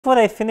Before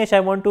I finish,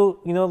 I want to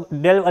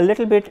delve a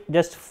little bit,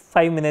 just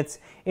 5 minutes,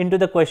 into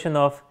the question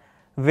of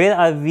where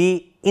are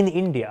we in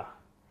India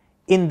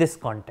in this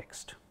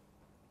context.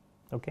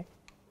 Okay.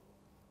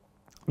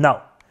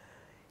 Now,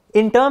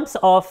 in terms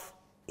of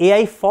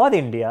AI for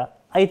India,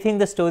 I think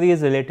the story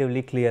is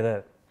relatively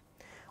clearer.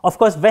 Of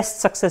course,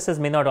 West successes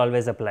may not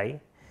always apply.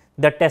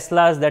 The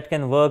Teslas that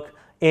can work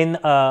in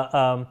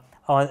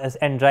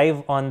and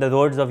drive on the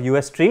roads of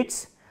US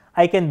streets,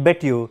 I can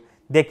bet you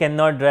they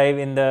cannot drive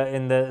in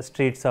the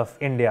streets of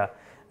India,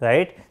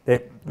 right?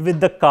 With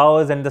the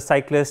cows and the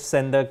cyclists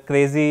and the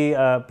crazy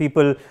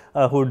people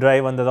who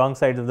drive on the wrong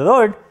side of the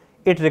road,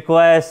 it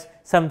requires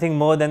something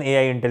more than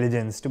AI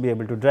intelligence to be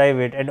able to drive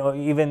it, and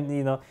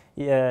even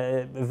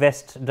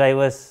West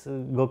drivers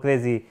go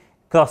crazy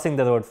crossing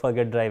the road,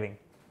 forget driving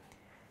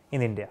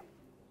in India.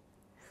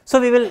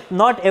 So, we will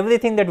not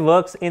everything that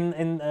works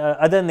in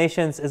other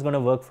nations is going to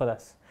work for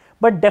us,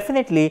 but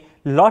definitely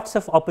lots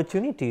of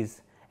opportunities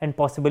and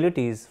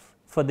possibilities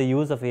for the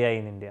use of AI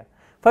in India.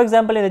 For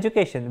example, in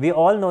education, we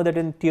all know that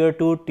in tier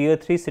 2, tier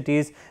 3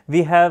 cities,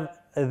 we have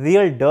a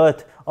real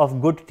dearth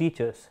of good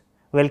teachers.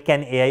 Well,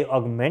 can AI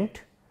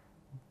augment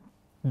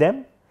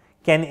them?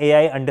 Can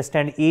AI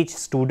understand each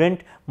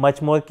student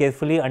much more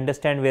carefully,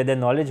 understand where their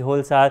knowledge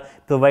holes are,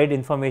 provide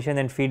information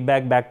and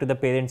feedback back to the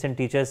parents and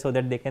teachers so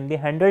that they can be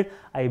handled?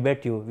 I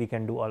bet you we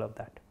can do all of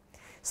that.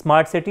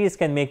 Smart cities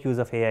can make use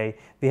of AI.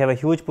 We have a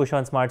huge push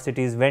on smart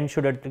cities. When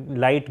should a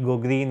light go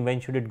green? When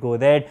should it go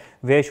red?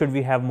 Where should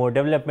we have more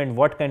development?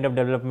 What kind of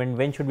development?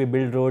 When should we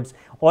build roads?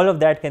 All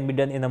of that can be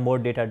done in a more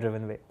data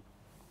driven way.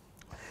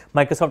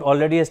 Microsoft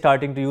already is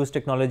starting to use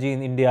technology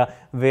in India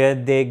where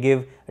they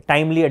give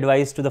timely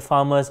advice to the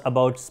farmers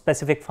about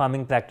specific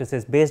farming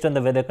practices based on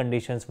the weather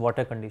conditions,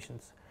 water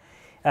conditions.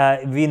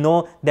 We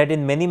know that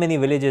in many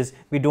villages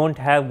we do not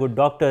have good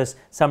doctors.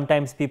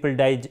 Sometimes people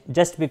die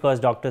just because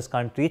doctors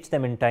can't reach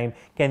them in time.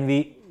 Can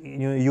we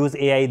use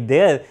AI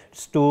there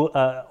to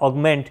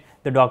augment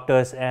the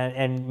doctors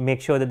and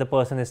make sure that the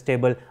person is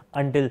stable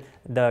until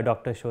the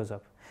doctor shows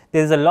up?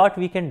 There is a lot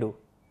we can do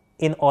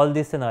in all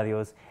these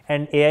scenarios,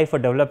 and AI for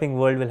developing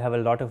world will have a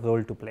lot of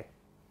role to play.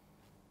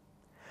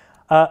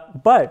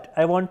 But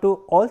I want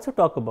to also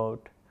talk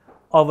about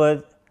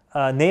our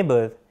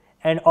neighbor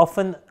and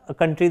often a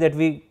country that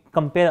we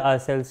compare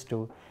ourselves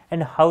to,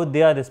 and how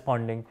they are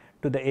responding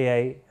to the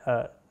AI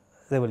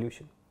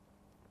revolution.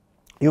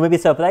 You may be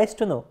surprised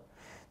to know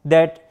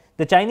that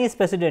the Chinese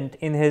president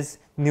in his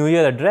New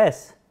Year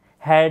address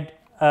had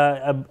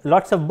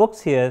lots of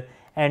books here,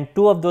 and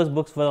 2 of those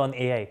books were on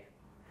AI.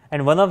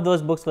 And one of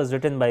those books was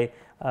written by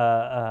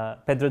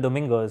Pedro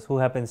Domingos, who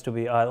happens to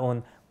be our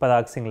own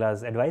Parag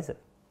Singla's advisor.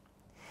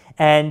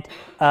 And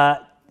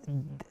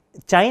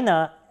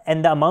China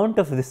and the amount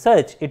of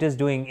research it is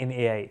doing in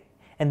AI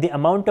and the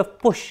amount of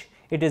push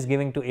it is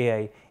giving to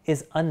AI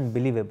is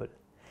unbelievable.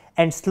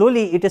 And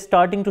slowly it is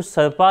starting to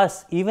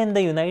surpass even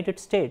the United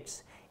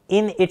States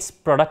in its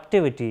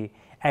productivity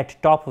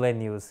at top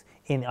venues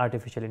in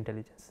artificial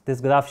intelligence. This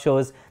graph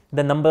shows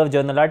the number of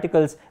journal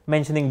articles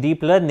mentioning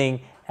deep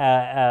learning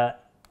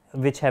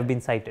which have been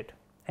cited,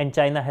 and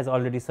China has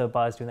already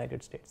surpassed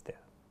United States there.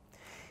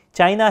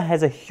 China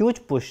has a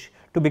huge push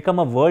to become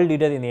a world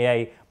leader in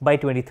AI by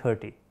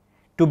 2030,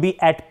 to be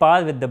at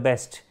par with the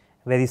best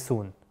very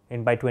soon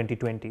by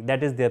 2020.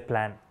 That is their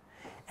plan,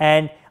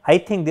 and I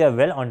think they are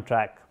well on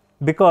track,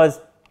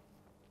 because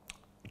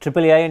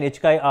AAAI and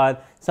HKI are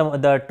some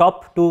of the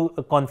top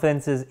 2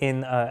 conferences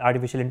in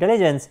artificial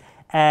intelligence,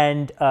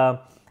 and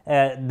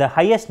the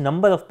highest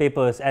number of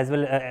papers as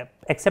well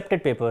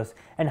accepted papers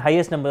and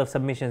highest number of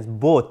submissions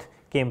both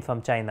came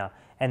from China,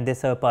 and they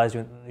surpassed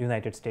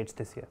United States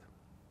this year.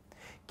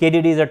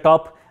 KDD is a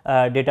top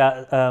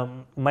data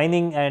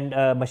mining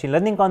and machine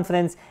learning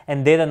conference,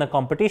 and they run a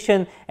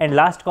competition, and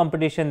last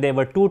competition there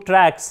were 2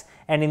 tracks,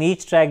 and in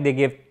each track they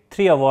gave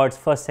 3 awards,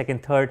 first,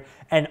 second, third,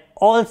 and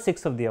all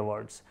 6 of the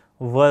awards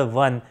were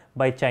won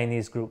by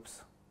Chinese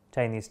groups,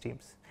 Chinese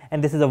teams.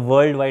 And this is a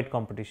worldwide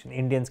competition.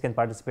 Indians can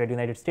participate,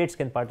 United States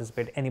can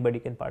participate, anybody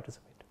can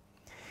participate.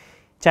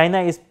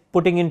 China is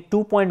putting in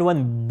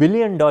 $2.1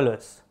 billion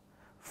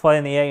for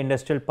an AI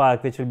industrial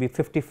park which will be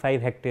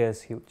 55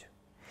 hectares huge.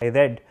 I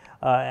read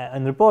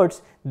in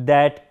reports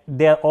that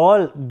they are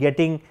all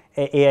getting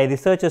AI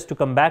researchers to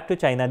come back to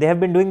China. They have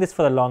been doing this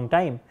for a long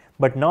time,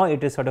 but now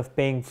it is sort of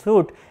paying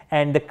fruit,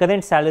 and the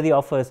current salary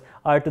offers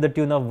are to the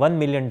tune of $1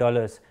 million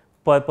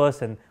per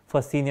person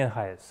for senior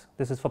hires.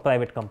 This is for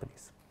private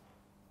companies.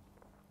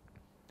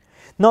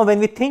 Now, when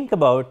we think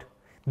about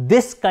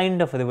this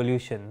kind of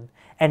revolution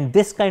and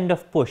this kind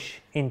of push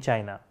in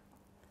China,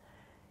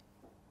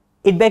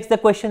 it begs the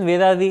question,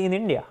 where are we in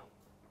India?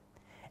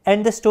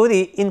 And the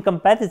story in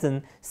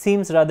comparison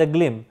seems rather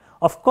grim.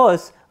 Of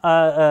course,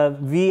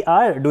 we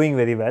are doing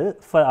very well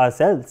for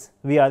ourselves.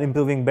 We are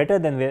improving better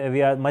than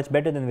we are much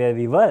better than where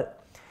we were,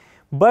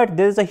 but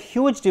there is a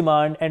huge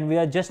demand and we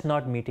are just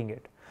not meeting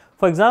it.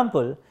 For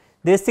example,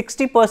 there is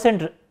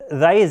 60%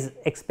 rise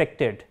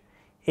expected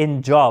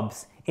in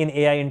jobs in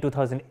AI in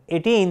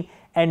 2018,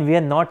 and we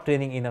are not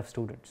training enough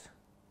students.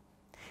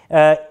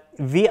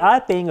 we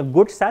are paying a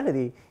good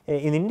salary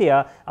in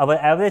India. Our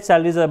average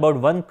salaries are about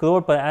 1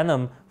 crore per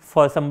annum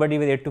for somebody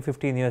with 8 to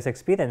 15 years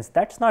experience.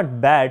 That's not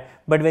bad,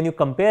 but when you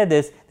compare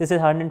this is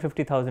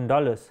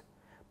 $150,000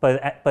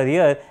 per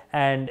year,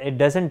 and it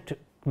doesn't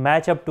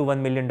match up to $1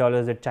 million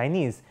that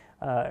Chinese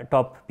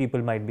top people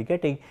might be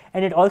getting,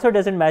 and it also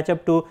doesn't match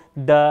up to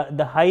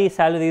the high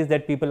salaries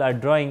that people are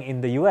drawing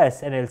in the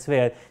US and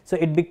elsewhere. So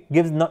it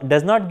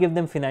does not give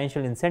them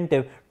financial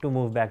incentive to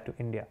move back to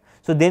India.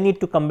 So they need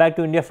to come back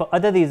to India for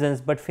other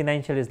reasons, but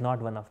financial is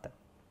not one of them.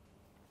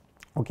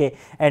 Okay,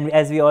 and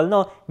as we all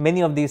know,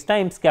 many of these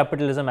times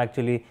capitalism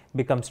actually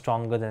becomes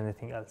stronger than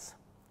anything else.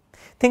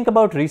 Think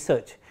about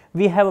research.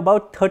 We have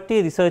about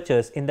 30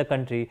 researchers in the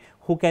country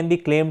who can be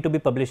claimed to be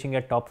publishing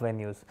at top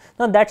venues.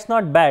 Now that's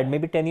not bad.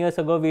 Maybe 10 years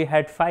ago we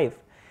had 5,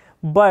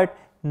 but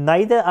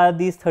neither are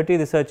these 30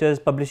 researchers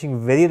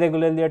publishing very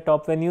regularly at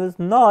top venues,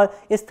 nor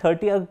is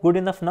 30 a good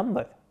enough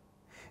number.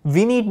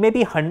 We need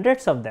maybe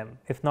hundreds of them,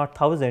 if not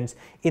thousands,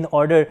 in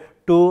order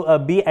to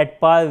be at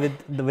par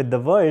with the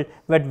world,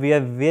 but we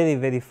are very,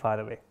 very far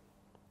away.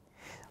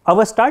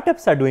 Our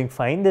startups are doing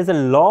fine. There's a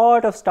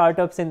lot of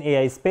startups in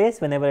AI space.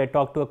 Whenever I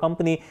talk to a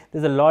company,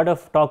 there's a lot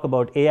of talk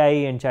about AI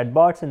and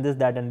chatbots and this,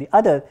 that and the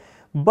other.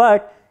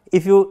 But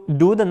if you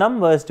do the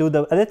numbers, do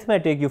the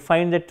arithmetic, you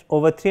find that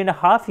over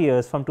 3.5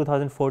 years from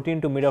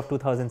 2014 to mid of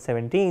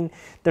 2017,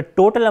 the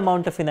total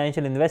amount of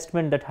financial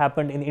investment that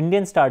happened in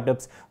Indian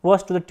startups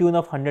was to the tune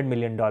of $100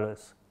 million.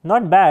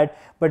 Not bad,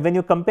 but when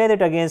you compare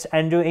it against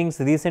Andrew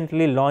Ng's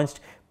recently launched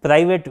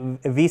private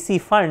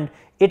VC fund,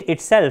 it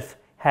itself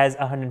has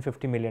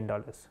 $150 million.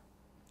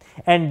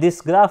 And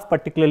this graph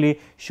particularly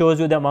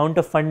shows you the amount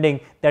of funding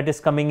that is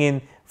coming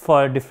in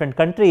for different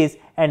countries,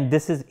 and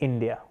this is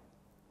India,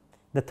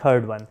 the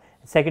third one.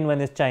 Second one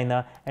is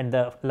China, and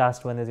the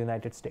last one is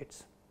United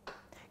States.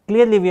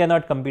 Clearly, we are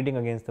not competing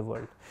against the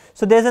world.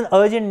 So there's an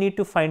urgent need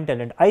to find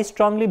talent. I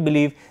strongly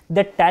believe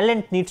that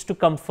talent needs to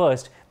come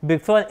first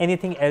before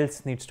anything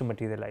else needs to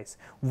materialize.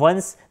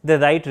 Once the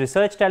right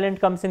research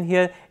talent comes in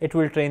here, it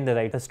will train the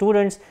right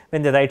students.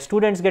 When the right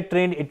students get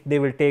trained, they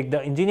will take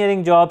the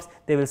engineering jobs,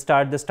 they will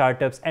start the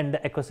startups, and the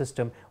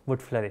ecosystem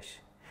would flourish.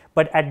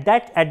 But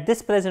at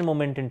this present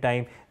moment in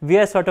time, we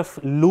are sort of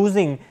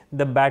losing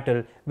the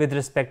battle with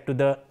respect to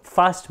the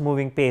fast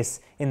moving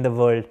pace in the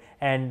world,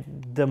 and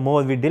the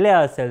more we delay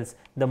ourselves,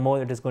 the more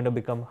it is going to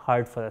become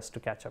hard for us to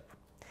catch up.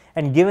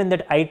 And given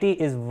that IT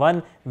is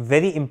one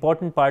very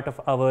important part of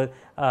our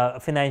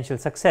financial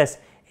success,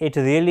 it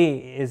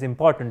really is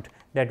important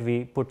that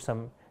we put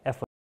some